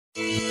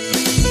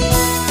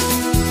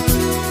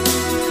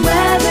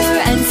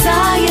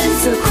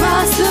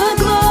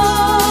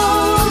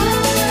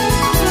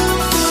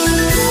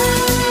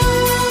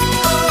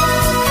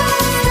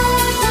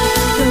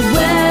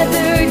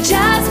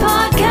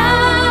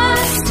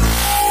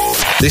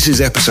This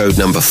is episode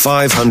number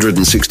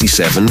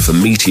 567 for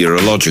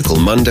Meteorological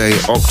Monday,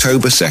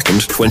 October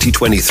 2nd,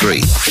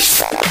 2023.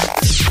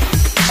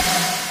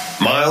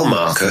 Mile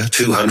marker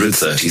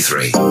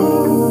 233.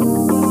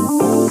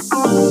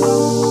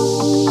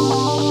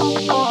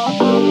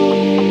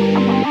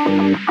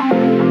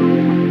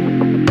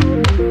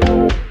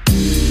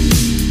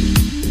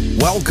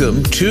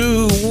 Welcome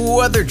to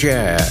Weather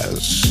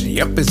Jazz.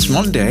 Yep, it's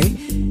Monday,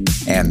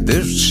 and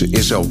this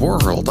is a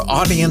world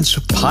audience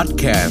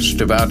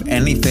podcast about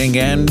anything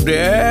and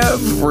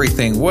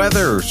everything,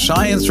 weather,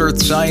 science,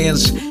 earth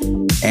science,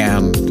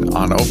 and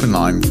on Open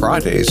Line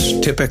Fridays,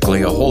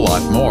 typically a whole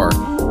lot more.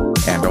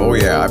 And oh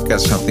yeah, I've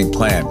got something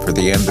planned for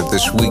the end of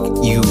this week.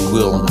 You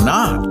will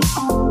not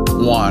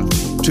want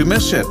to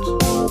miss it.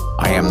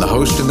 I am the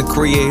host and the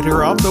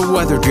creator of the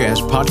Weather Jazz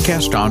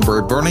podcast,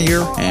 Onbert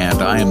Bernier,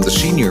 and I am the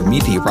senior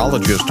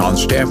meteorologist on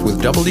staff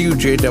with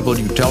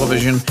WJW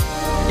Television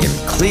in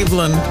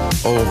Cleveland,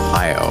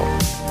 Ohio.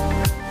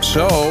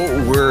 So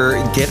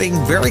we're getting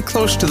very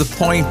close to the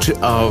point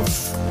of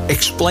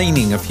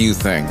explaining a few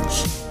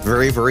things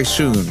very, very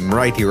soon,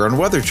 right here on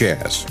Weather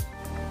Jazz.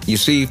 You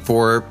see,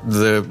 for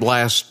the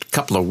last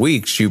couple of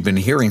weeks, you've been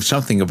hearing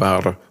something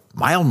about a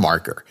mile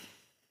marker.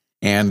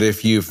 And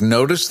if you've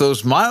noticed,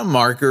 those mile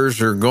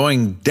markers are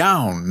going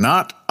down,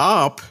 not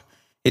up.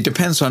 It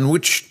depends on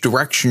which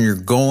direction you're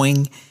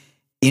going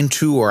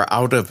into or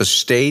out of a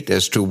state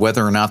as to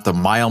whether or not the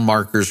mile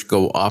markers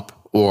go up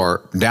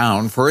or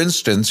down. For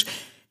instance,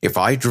 if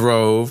I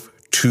drove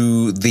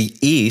to the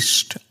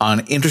east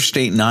on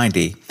Interstate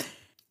 90,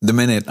 the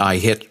minute I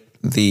hit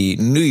the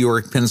New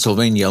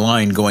York-Pennsylvania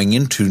line going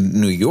into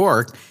New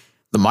York,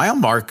 the mile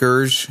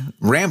markers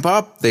ramp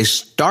up. They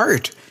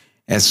start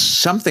as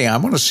something, I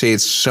want to say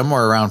it's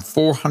somewhere around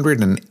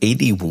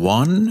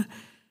 481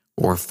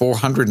 or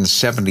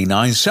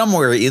 479,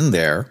 somewhere in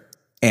there.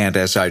 And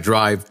as I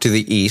drive to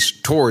the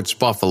east towards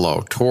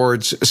Buffalo,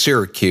 towards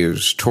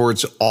Syracuse,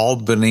 towards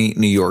Albany,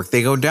 New York,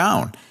 they go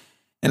down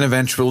and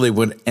eventually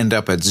would end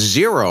up at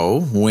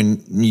zero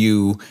when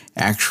you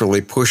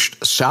actually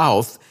pushed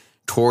south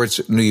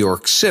towards New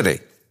York City.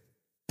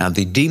 Now,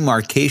 the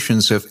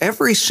demarcations of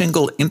every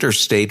single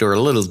interstate are a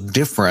little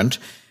different,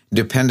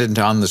 dependent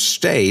on the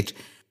state,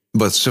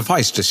 but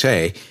suffice to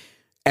say,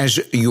 as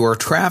you are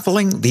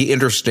traveling the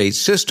interstate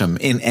system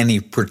in any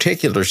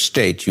particular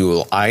state, you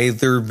will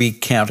either be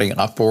counting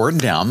up or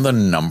down the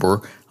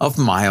number of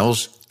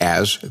miles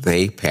as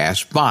they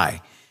pass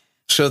by.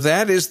 So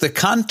that is the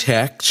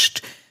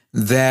context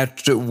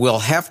that we'll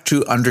have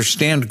to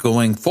understand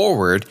going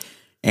forward.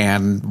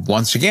 And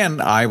once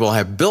again, I will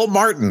have Bill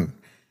Martin,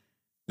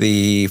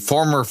 the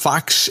former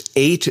Fox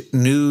 8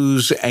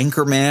 News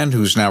anchorman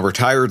who's now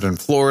retired in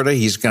Florida.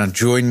 He's going to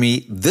join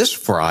me this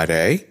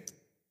Friday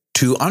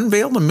to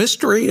unveil the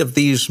mystery of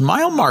these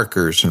mile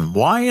markers and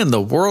why in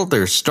the world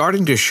they're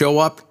starting to show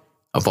up,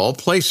 of all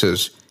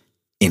places,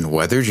 in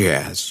Weather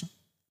Jazz.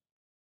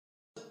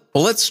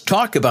 Well, let's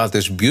talk about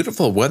this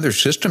beautiful weather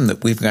system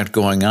that we've got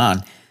going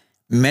on.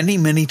 Many,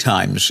 many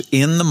times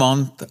in the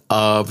month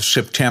of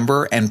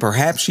September and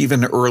perhaps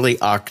even early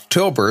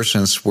October,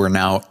 since we're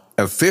now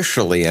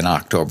officially in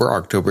October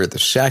the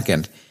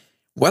 2nd,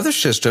 weather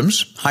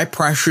systems,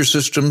 high-pressure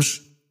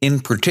systems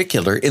in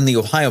particular, in the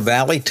Ohio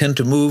Valley tend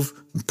to move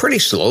pretty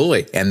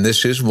slowly, and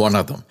this is one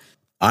of them.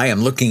 I am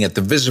looking at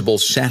the visible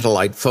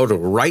satellite photo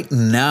right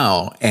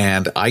now,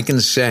 and I can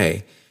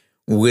say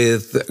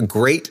with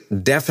great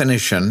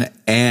definition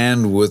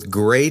and with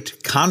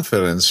great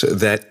confidence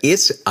that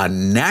it's a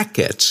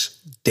Nackets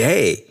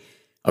day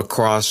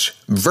across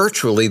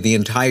virtually the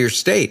entire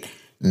state,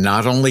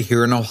 not only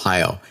here in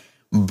Ohio,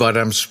 but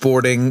I'm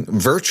sporting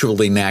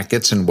virtually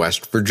Nackets in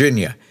West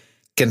Virginia,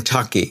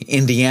 Kentucky,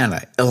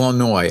 Indiana,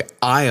 Illinois,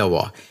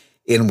 Iowa,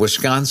 in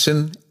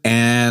Wisconsin,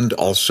 and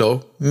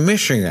also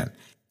Michigan.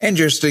 And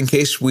just in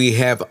case we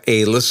have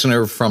a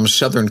listener from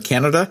southern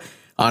Canada,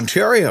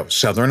 Ontario,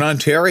 southern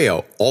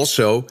Ontario,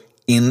 also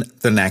in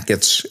the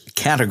Nackets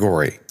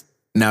category.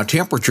 Now,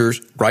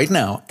 temperatures right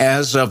now,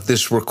 as of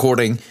this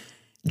recording,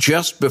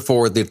 just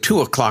before the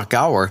 2 o'clock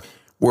hour,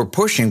 we're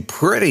pushing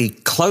pretty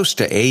close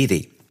to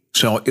 80.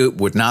 So it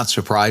would not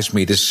surprise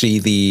me to see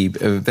the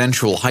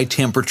eventual high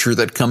temperature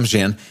that comes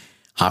in.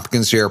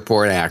 Hopkins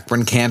Airport,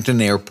 Akron,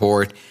 Canton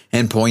Airport,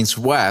 and points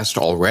west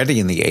already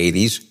in the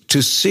 80s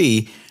to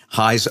see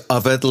highs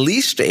of at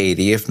least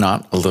 80, if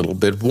not a little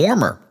bit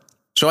warmer.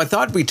 So I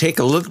thought we'd take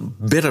a little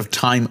bit of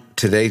time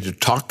today to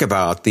talk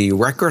about the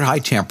record high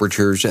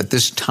temperatures at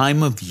this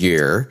time of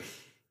year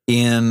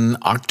in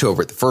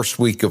October, the first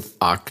week of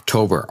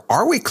October.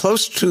 Are we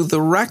close to the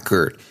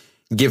record,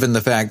 given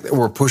the fact that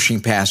we're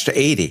pushing past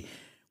 80,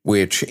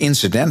 which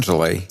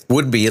incidentally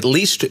would be at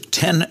least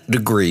 10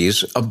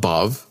 degrees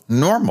above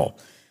normal?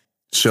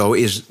 So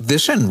is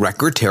this in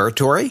record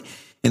territory?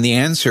 And the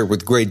answer,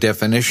 with great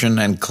definition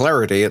and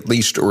clarity, at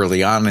least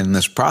early on in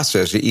this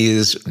process,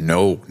 is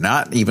no,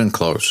 not even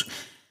close.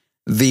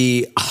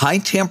 The high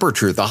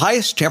temperature, the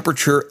highest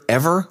temperature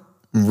ever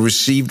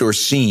received or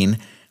seen,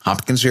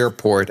 Hopkins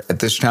Airport at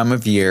this time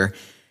of year,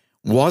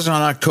 was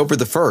on October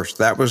the 1st.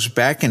 That was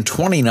back in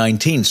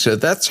 2019, so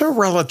that's a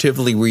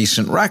relatively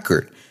recent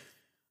record.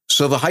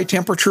 So the high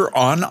temperature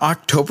on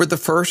October the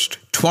 1st,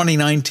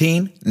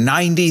 2019,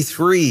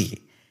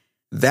 93.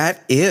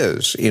 That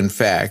is, in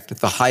fact,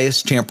 the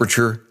highest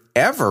temperature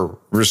ever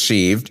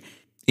received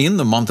in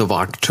the month of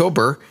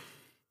October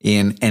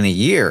in any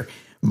year.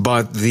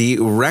 But the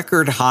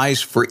record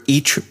highs for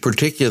each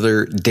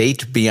particular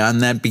date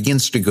beyond that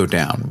begins to go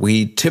down.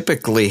 We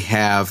typically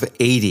have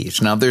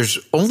 80s. Now, there's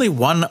only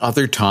one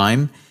other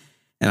time,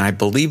 and I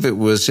believe it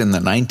was in the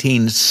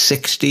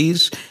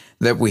 1960s,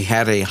 that we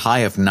had a high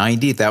of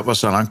 90. That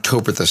was on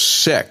October the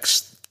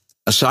 6th.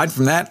 Aside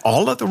from that,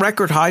 all of the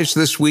record highs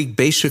this week,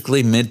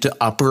 basically mid to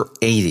upper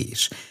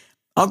 80s.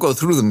 I'll go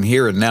through them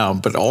here and now,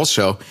 but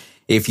also,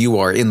 if you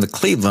are in the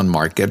Cleveland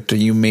market,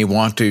 you may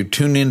want to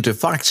tune into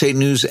Fox 8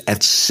 News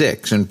at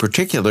 6, in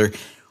particular,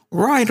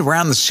 right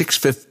around the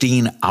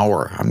 6:15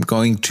 hour. I'm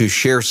going to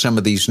share some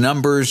of these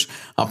numbers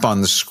up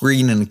on the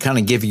screen and kind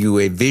of give you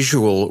a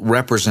visual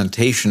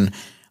representation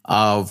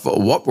of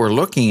what we're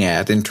looking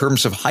at in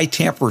terms of high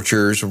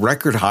temperatures,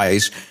 record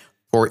highs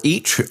for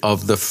each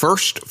of the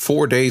first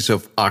 4 days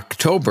of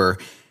October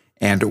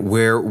and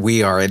where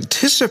we are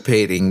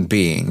anticipating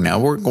being. Now,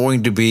 we're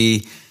going to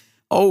be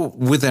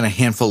within a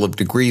handful of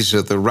degrees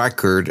of the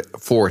record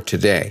for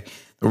today.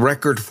 The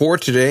record for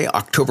today,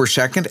 October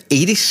 2nd,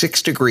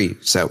 86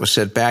 degrees. That was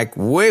set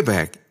way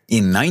back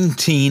in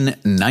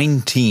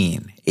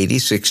 1919,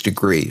 86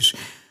 degrees.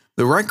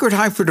 The record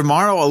high for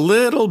tomorrow, a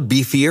little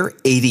beefier,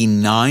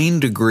 89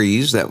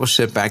 degrees. That was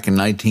set back in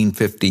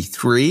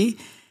 1953.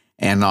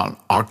 And on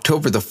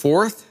October the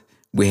 4th,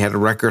 we had a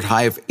record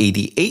high of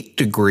 88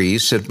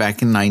 degrees set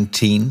back in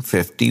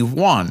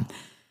 1951.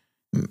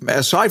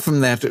 Aside from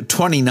that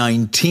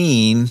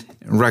 2019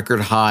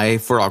 record high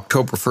for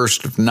October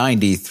 1st of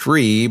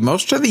 93,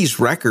 most of these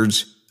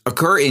records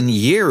occur in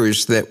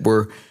years that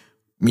were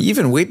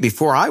even way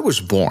before I was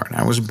born.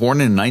 I was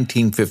born in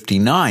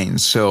 1959,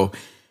 so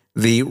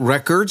the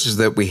records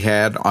that we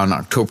had on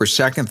October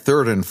 2nd,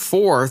 3rd, and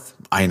 4th,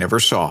 I never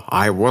saw.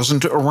 I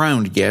wasn't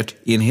around yet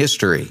in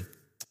history.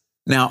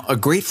 Now, a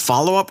great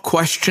follow-up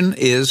question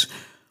is,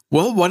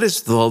 well, what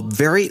is the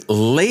very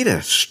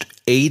latest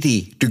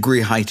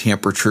 80-degree high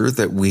temperature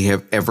that we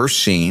have ever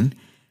seen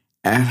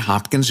at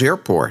Hopkins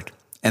Airport?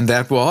 And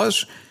that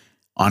was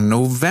on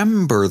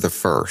November the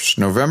 1st.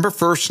 November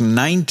 1st,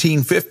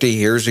 1950.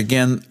 Here's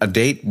again a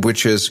date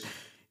which is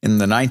in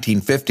the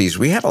 1950s.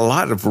 We had a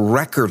lot of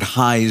record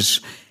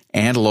highs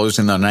and lows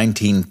in the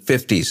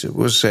 1950s. It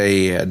was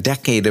a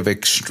decade of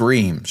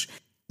extremes.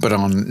 But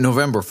on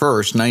November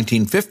 1st,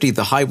 1950,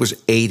 the high was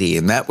 80,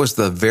 and that was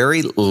the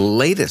very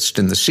latest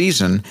in the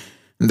season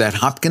that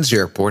Hopkins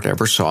Airport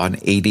ever saw an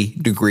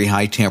 80-degree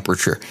high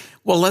temperature.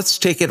 Well, let's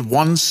take it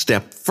one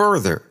step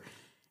further,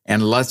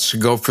 and let's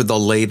go for the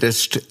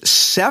latest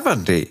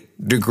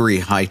 70-degree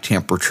high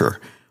temperature.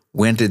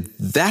 When did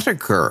that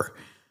occur?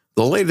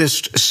 The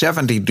latest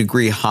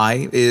 70-degree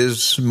high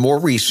is more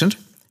recent,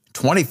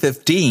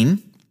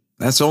 2015.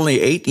 That's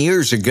only 8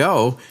 years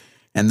ago.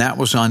 And that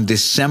was on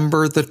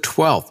December the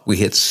 12th. We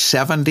hit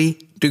 70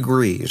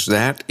 degrees.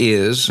 That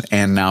is,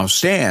 and now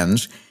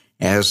stands,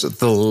 as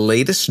the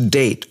latest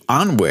date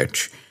on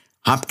which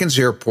Hopkins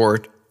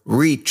Airport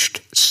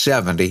reached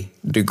 70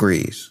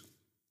 degrees.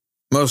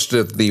 Most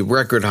of the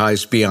record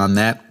highs beyond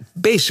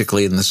that,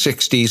 basically in the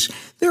 60s.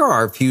 There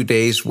are a few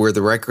days where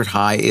the record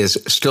high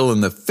is still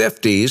in the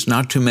 50s,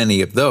 not too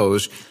many of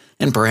those.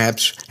 And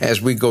perhaps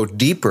as we go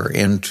deeper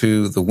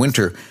into the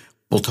winter,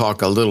 we'll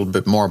talk a little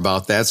bit more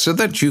about that so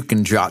that you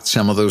can jot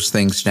some of those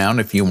things down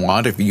if you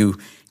want, if you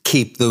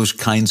keep those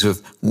kinds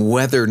of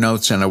weather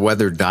notes and a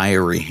weather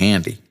diary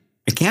handy.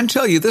 I can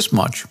tell you this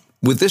much.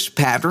 With this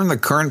pattern, the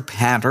current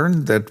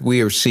pattern that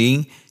we are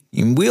seeing,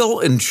 we'll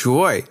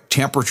enjoy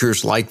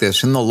temperatures like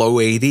this in the low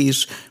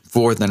 80s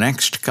for the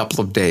next couple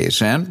of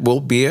days, and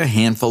will be a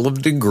handful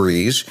of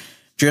degrees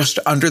just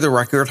under the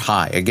record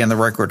high. Again, the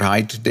record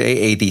high today,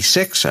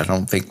 86. I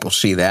don't think we'll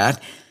see that.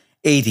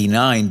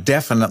 89,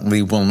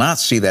 definitely will not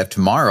see that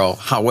tomorrow.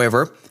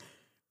 However,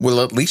 we'll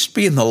at least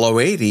be in the low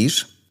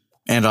 80s.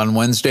 And on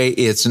Wednesday,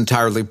 it's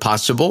entirely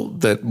possible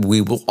that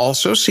we will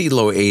also see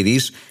low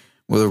 80s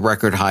with a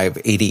record high of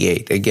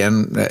 88.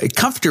 Again,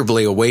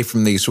 comfortably away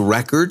from these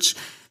records.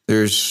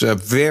 There's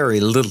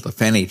very little,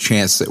 if any,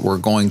 chance that we're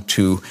going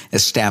to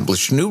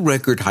establish new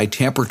record high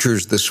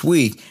temperatures this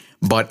week.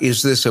 But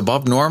is this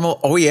above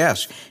normal? Oh,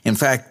 yes. In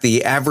fact,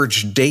 the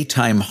average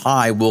daytime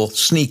high will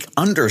sneak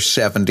under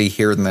 70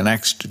 here in the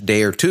next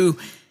day or two.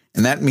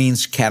 And that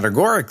means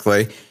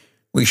categorically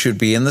we should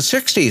be in the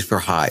 60s for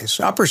highs,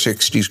 upper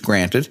 60s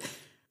granted.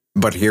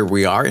 But here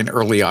we are in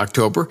early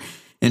October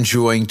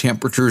enjoying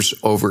temperatures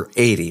over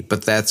 80.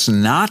 But that's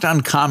not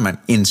uncommon,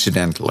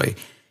 incidentally.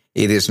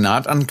 It is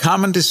not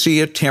uncommon to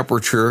see a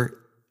temperature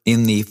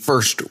in the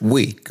first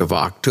week of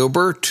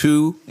October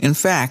to, in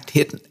fact,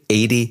 hit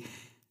 80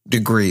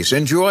 degrees.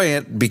 Enjoy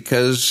it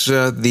because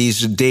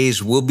these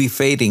days will be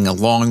fading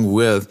along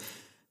with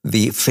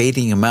the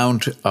fading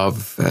amount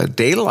of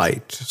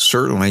daylight.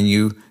 Certainly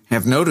you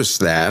have noticed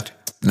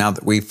that. Now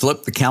that we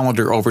flip the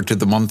calendar over to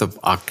the month of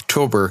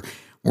October,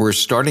 we're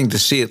starting to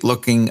see it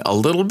looking a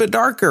little bit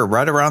darker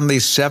right around the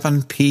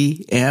 7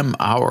 p.m.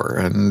 hour,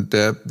 and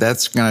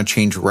that's going to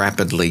change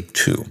rapidly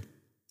too.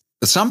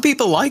 But some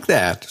people like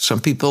that.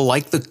 Some people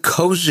like the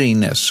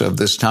coziness of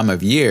this time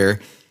of year.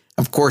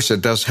 Of course,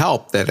 it does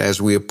help that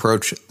as we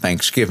approach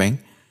Thanksgiving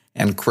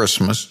and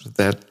Christmas,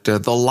 that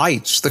the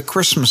lights, the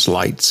Christmas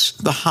lights,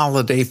 the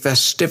holiday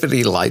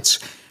festivity lights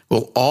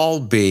will all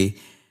be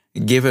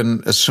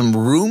given some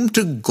room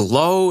to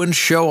glow and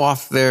show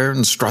off there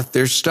and strut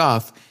their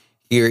stuff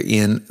here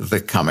in the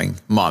coming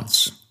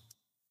months.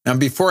 Now,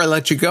 before I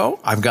let you go,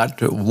 I've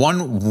got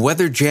one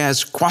Weather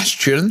Jazz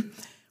question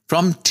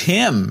from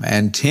Tim,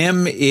 and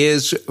Tim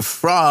is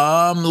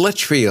from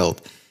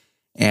Litchfield,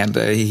 and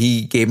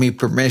he gave me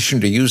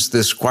permission to use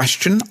this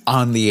question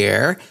on the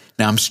air.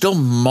 Now, I'm still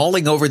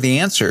mulling over the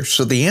answer,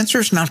 so the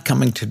answer's not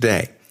coming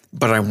today,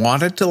 but I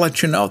wanted to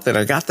let you know that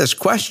I got this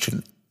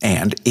question,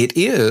 and it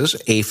is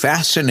a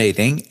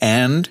fascinating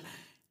and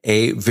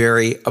a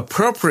very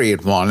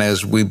appropriate one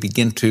as we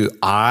begin to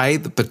eye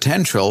the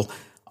potential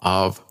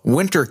of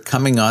winter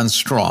coming on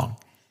strong.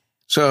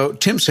 So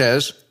Tim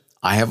says,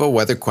 I have a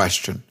weather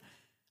question.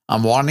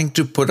 I'm wanting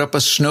to put up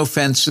a snow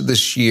fence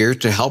this year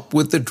to help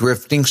with the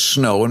drifting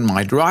snow in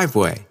my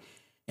driveway.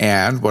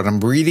 And what I'm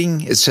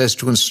reading, it says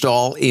to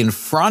install in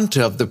front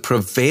of the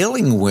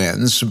prevailing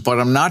winds, but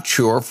I'm not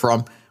sure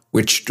from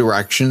which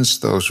directions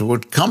those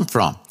would come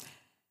from.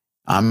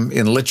 I'm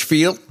in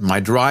Litchfield.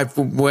 My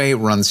driveway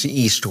runs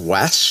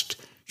east-west.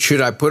 Should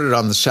I put it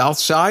on the south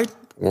side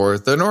or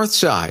the north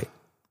side?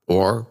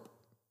 Or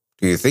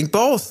do you think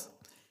both?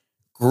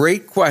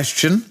 Great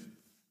question.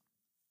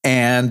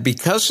 And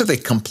because of the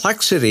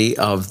complexity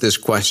of this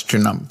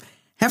question, I'm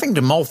having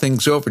to mull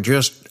things over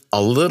just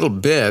a little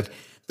bit.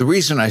 The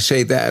reason I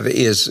say that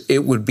is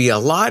it would be a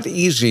lot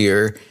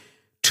easier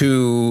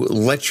to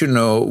let you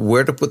know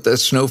where to put the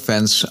snow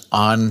fence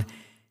on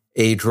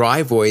a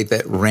driveway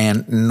that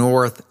ran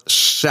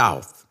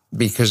north-south,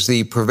 because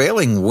the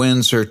prevailing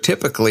winds are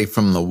typically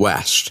from the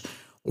west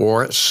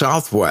or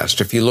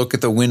southwest. If you look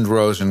at the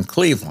windrows in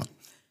Cleveland,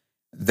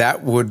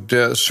 that would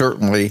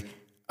certainly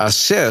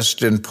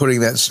assist in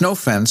putting that snow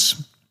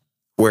fence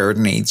where it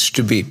needs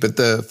to be. But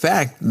the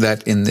fact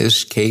that in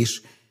this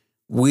case,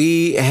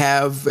 we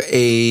have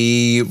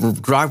a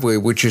driveway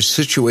which is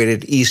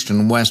situated east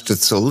and west,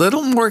 it's a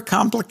little more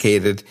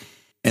complicated,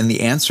 and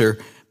the answer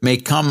may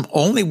come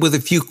only with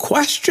a few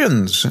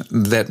questions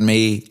that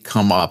may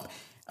come up.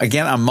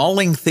 Again, I'm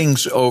mulling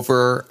things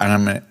over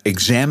and I'm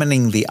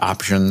examining the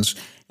options,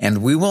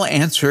 and we will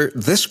answer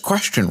this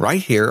question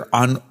right here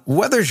on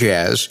Weather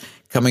Jazz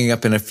coming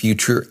up in a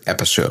future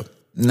episode.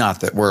 Not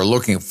that we're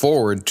looking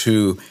forward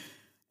to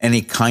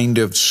any kind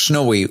of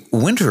snowy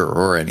winter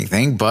or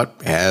anything,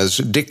 but as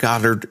Dick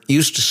Goddard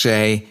used to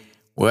say,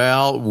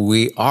 well,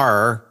 we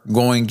are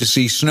going to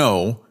see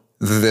snow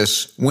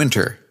this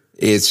winter.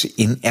 It's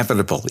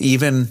inevitable,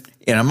 even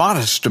in a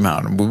modest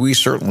amount. We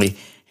certainly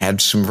had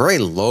some very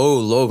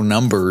low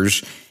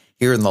numbers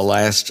here in the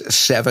last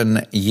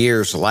 7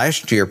 years.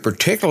 Last year,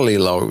 particularly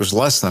low. It was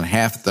less than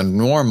half the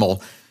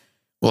normal.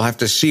 We'll have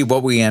to see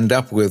what we end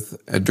up with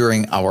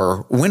during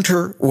our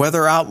winter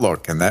weather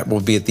outlook, and that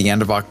will be at the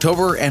end of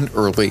October and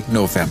early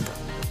November.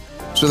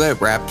 So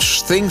that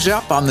wraps things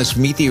up on this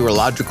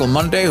Meteorological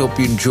Monday. Hope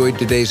you enjoyed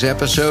today's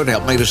episode.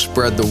 Help me to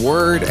spread the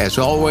word, as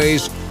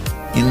always,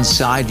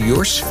 inside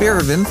your sphere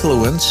of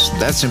influence.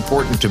 That's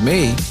important to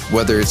me,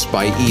 whether it's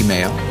by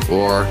email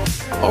or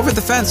over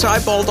the fence,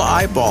 eyeball to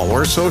eyeball,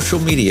 or social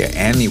media,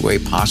 any way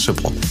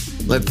possible.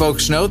 Let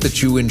folks know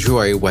that you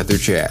enjoy Weather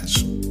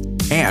Jazz.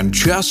 And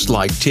just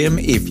like Tim,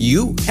 if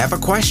you have a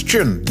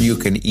question, you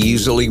can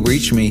easily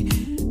reach me.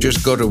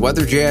 Just go to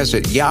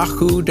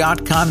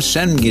weatherjazz@yahoo.com,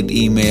 send me an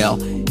email.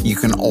 You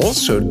can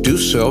also do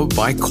so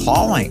by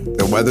calling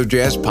the Weather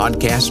Jazz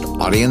Podcast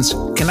Audience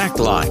Connect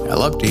line. I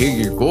love to hear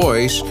your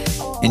voice,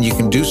 and you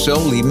can do so.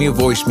 Leave me a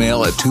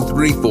voicemail at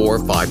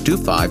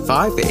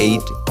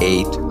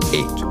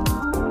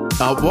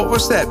 234-525-5888. What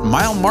was that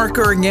mile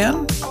marker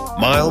again?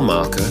 Mile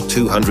marker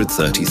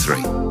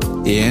 233.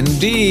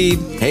 Indeed.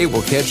 Hey,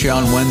 we'll catch you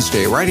on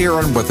Wednesday right here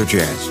on Weather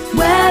Jazz.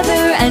 Weather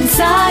and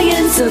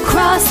science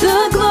across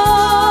the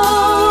globe.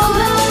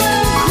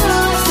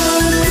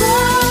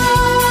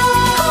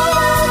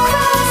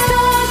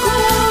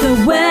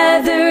 The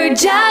Weather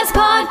Jazz